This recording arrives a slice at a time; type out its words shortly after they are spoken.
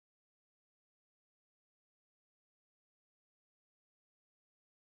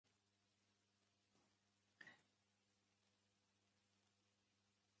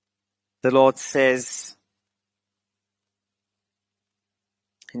The Lord says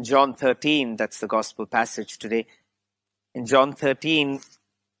in John 13, that's the gospel passage today, in John 13,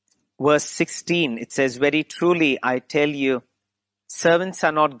 verse 16, it says, "Very truly I tell you, servants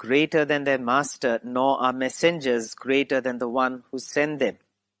are not greater than their master, nor are messengers greater than the one who sent them."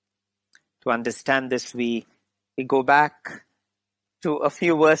 To understand this, we go back to a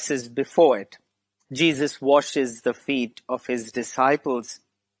few verses before it. Jesus washes the feet of his disciples,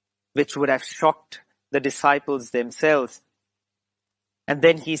 which would have shocked the disciples themselves. And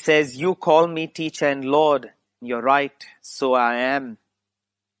then he says, "You call me teacher and Lord. You're right, so I am.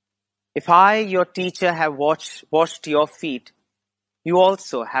 If I, your teacher, have washed your feet, you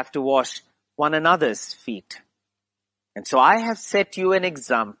also have to wash one another's feet. And so I have set you an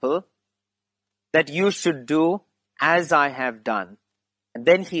example that you should do as I have done." And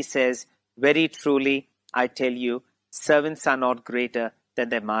then he says, "Very truly, I tell you, servants are not greater than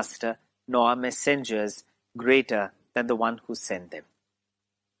their master, nor are messengers greater than the one who sent them."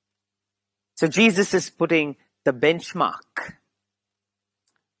 So Jesus is putting the benchmark,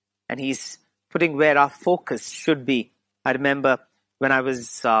 and he's putting where our focus should be. I remember when I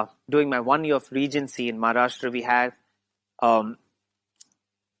was doing my 1 year of Regency in Maharashtra, we have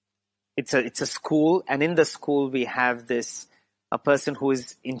it's a school, and in the school we have a person who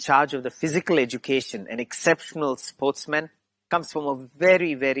is in charge of the physical education, an exceptional sportsman, comes from a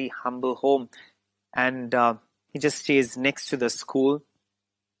very, very humble home, and he just stays next to the school.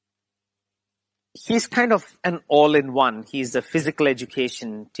 He's kind of an all-in-one. He's a physical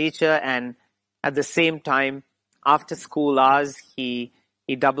education teacher, and at the same time, after school hours, he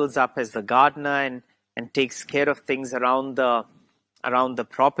doubles up as the gardener and takes care of things around the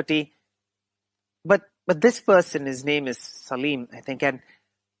property. But this person, his name is Salim, I think, and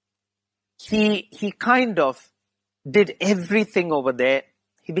he kind of did everything over there.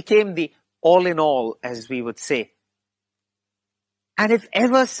 He became the all-in-all, as we would say. And if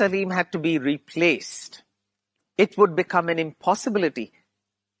ever Salim had to be replaced, it would become an impossibility,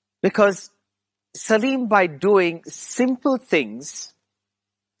 because Salim, by doing simple things,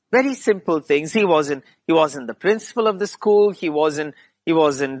 very simple things, he wasn't the principal of the school, he wasn't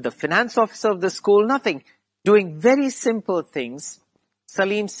the finance officer of the school, nothing. Doing very simple things,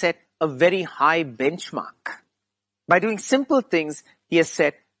 Salim set a very high benchmark. By doing simple things, he has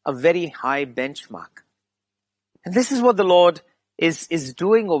set a very high benchmark. And this is what the Lord is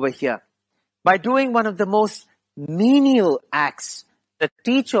doing over here. By doing one of the most menial acts the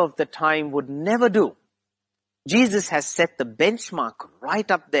teacher of the time would never do, Jesus has set the benchmark right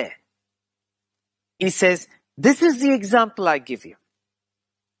up there. He says, "This is the example I give you.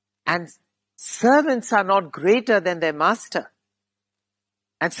 And servants are not greater than their master.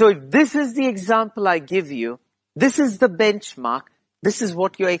 And so if this is the example I give you, this is the benchmark, this is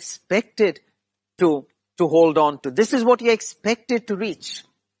what you're expected to hold on to. This is what you're expected to reach."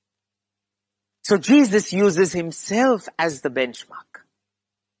 So Jesus uses himself as the benchmark,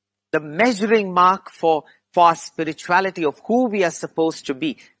 the measuring mark for our spirituality, of who we are supposed to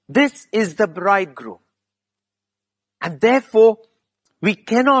be. This is the bridegroom. And therefore, we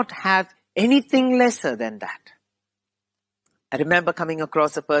cannot have anything lesser than that. I remember coming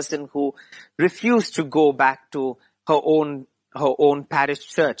across a person who refused to go back to her own parish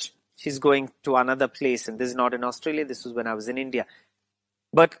church. She's going to another place, and this is not in Australia, this was when I was in India.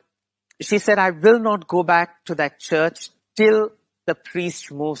 But she said, "I will not go back to that church till the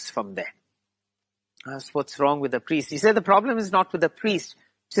priest moves from there." I asked, "What's wrong with the priest?" He said, "The problem is not with the priest.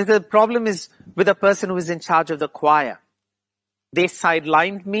 She said, "The problem is with the person who is in charge of the choir. They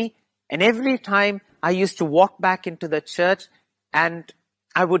sidelined me, and every time I used to walk back into the church, and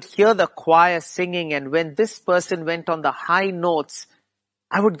I would hear the choir singing, and when this person went on the high notes,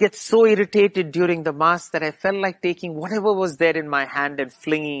 I would get so irritated during the Mass that I felt like taking whatever was there in my hand and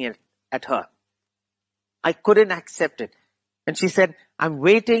flinging it at her. I couldn't accept it." And she said, "I'm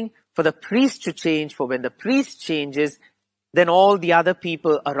waiting for the priest to change, for when the priest changes, then all the other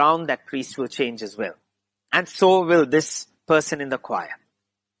people around that priest will change as well. And so will this person in the choir.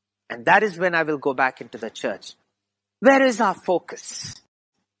 And that is when I will go back into the church." Where is our focus?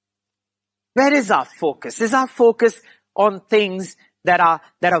 Where is our focus? Is our focus on things that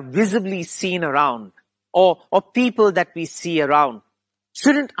are visibly seen around, or people that we see around?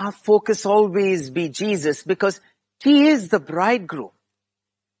 Shouldn't our focus always be Jesus, because he is the bridegroom?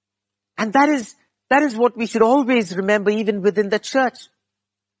 And that is what we should always remember, even within the church.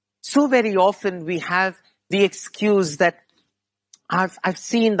 So very often we have the excuse that I've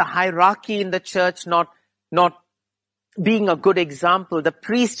seen the hierarchy in the church not being a good example. The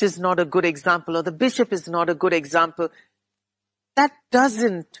priest is not a good example, or the bishop is not a good example. That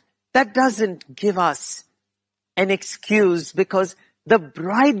doesn't that doesn't give us an excuse, because the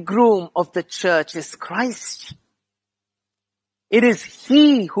bridegroom of the church is Christ. It is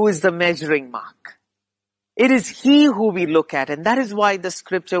He who is the measuring mark. It is He who we look at. And that is why the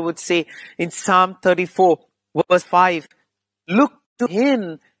scripture would say in Psalm 34 verse 5, look to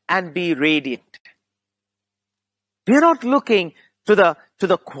Him and be radiant. We are not looking to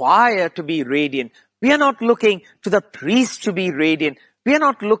the choir to be radiant. We are not looking to the priest to be radiant. We are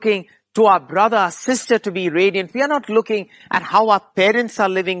not looking to our brother, our sister to be radiant. We are not looking at how our parents are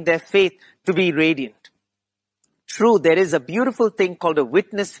living their faith to be radiant. True, there is a beautiful thing called a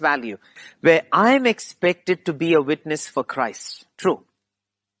witness value, where I am expected to be a witness for Christ. True.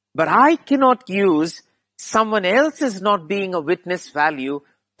 But I cannot use someone else's not being a witness value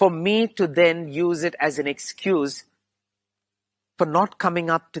for me to then use it as an excuse for not coming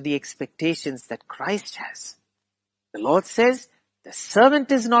up to the expectations that Christ has. The Lord says, the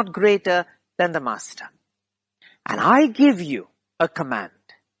servant is not greater than the master. And I give you a command.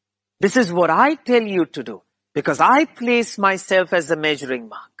 This is what I tell you to do, because I place myself as a measuring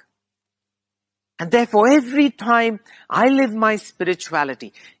mark. And therefore, every time I live my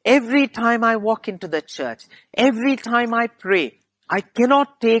spirituality, every time I walk into the church, every time I pray, I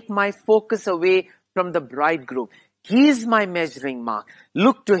cannot take my focus away from the bridegroom. He is my measuring mark.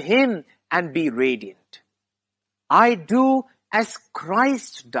 Look to Him and be radiant. I do as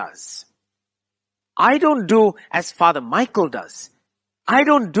Christ does. I don't do as Father Michael does. I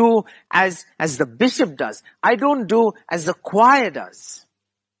don't do as the bishop does. I don't do as the choir does.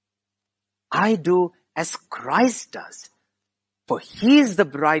 I do as Christ does. For He is the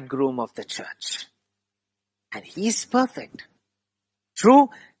bridegroom of the church. And He is perfect. True,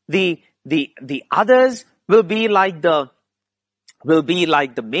 the others will be like the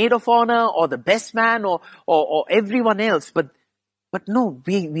maid of honor or the best man or everyone else. But no,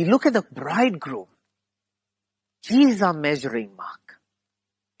 we look at the bridegroom. He is our measuring mark.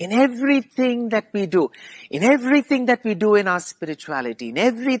 In everything that we do, in everything that we do in our spirituality, in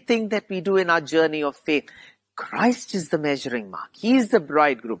everything that we do in our journey of faith, Christ is the measuring mark. He is the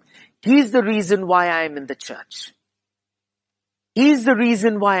bridegroom. He is the reason why I am in the church. He is the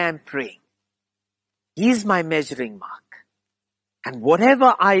reason why I am praying. He is my measuring mark. And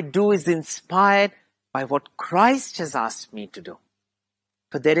whatever I do is inspired by what Christ has asked me to do.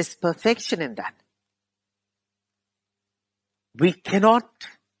 For there is perfection in that. We cannot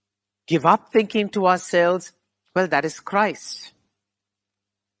give up thinking to ourselves, well, that is Christ.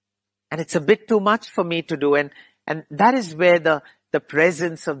 And it's a bit too much for me to do. And that is where the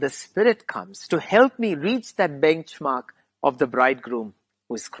presence of the Spirit comes to help me reach that benchmark of the bridegroom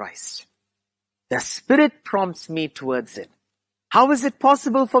who is Christ. The Spirit prompts me towards it. How is it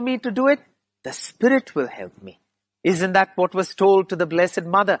possible for me to do it? The Spirit will help me. Isn't that what was told to the Blessed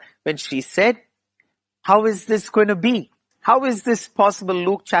Mother when she said, how is this going to be? How is this possible?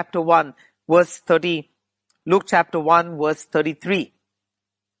 Luke chapter 1 verse 33,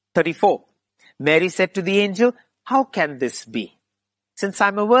 34. Mary said to the angel, how can this be? Since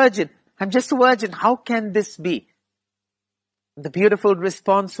I'm a virgin, I'm just a virgin, how can this be? The beautiful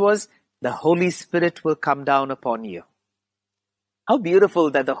response was, the Holy Spirit will come down upon you. How beautiful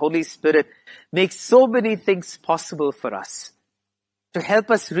that the Holy Spirit makes so many things possible for us, to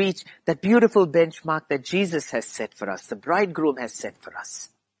help us reach that beautiful benchmark that Jesus has set for us, the bridegroom has set for us.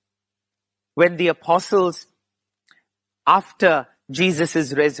 When the apostles, after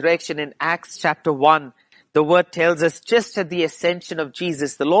Jesus' resurrection in Acts chapter 1, the word tells us just at the ascension of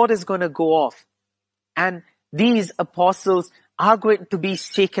Jesus, the Lord is going to go off. And these apostles are going to be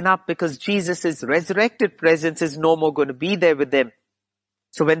shaken up because Jesus' resurrected presence is no more going to be there with them.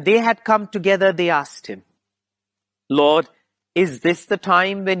 So when they had come together, they asked Him, Lord, is this the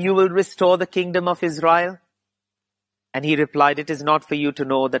time when you will restore the kingdom of Israel? And He replied, it is not for you to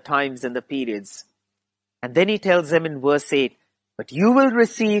know the times and the periods. And then He tells them in verse 8, but you will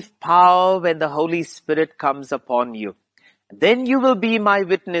receive power when the Holy Spirit comes upon you. And then you will be my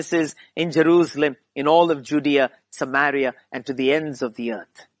witnesses in Jerusalem, in all of Judea, Samaria, and to the ends of the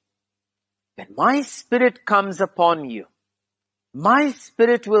earth. When my Spirit comes upon you, my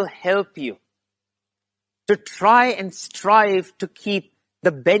Spirit will help you to try and strive to keep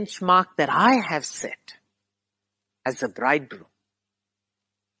the benchmark that I have set as a bridegroom.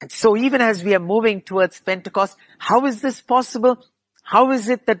 And so even as we are moving towards Pentecost, how is this possible? How is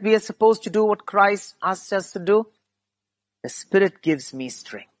it that we are supposed to do what Christ asked us to do? The Spirit gives me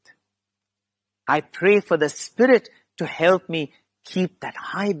strength. I pray for the Spirit to help me keep that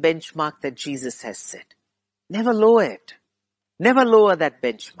high benchmark that Jesus has set. Never lower it. Never lower that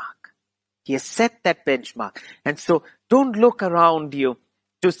benchmark. He has set that benchmark. And so don't look around you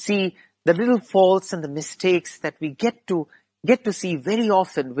to see the little faults and the mistakes that we get to see very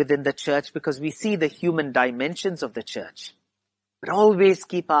often within the church, because we see the human dimensions of the church. But always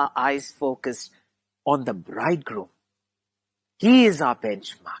keep our eyes focused on the Bridegroom. He is our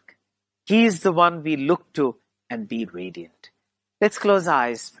benchmark. He is the one we look to and be radiant. Let's close our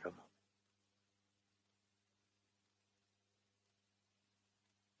eyes for a moment.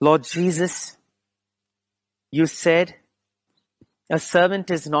 Lord Jesus, you said, a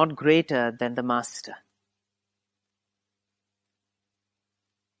servant is not greater than the master.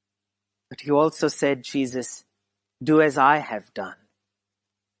 But you also said, Jesus, do as I have done.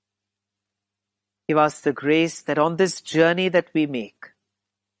 Give us the grace that on this journey that we make,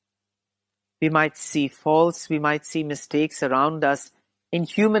 we might see faults, we might see mistakes around us in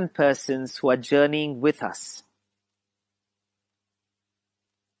human persons who are journeying with us.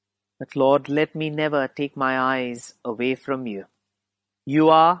 But Lord, let me never take my eyes away from you. You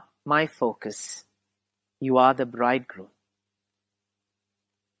are my focus. You are the Bridegroom.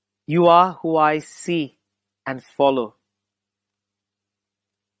 You are who I see and follow.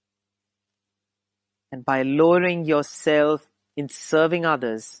 And by lowering yourself in serving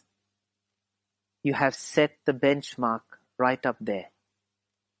others, you have set the benchmark right up there.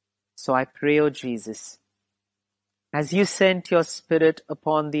 So I pray, O Jesus, as you sent your Spirit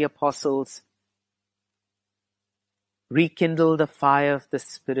upon the apostles, rekindle the fire of the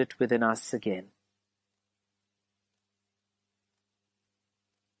Spirit within us again.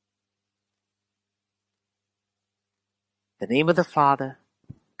 In the name of the Father,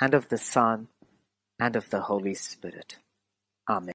 and of the Son, and of the Holy Spirit.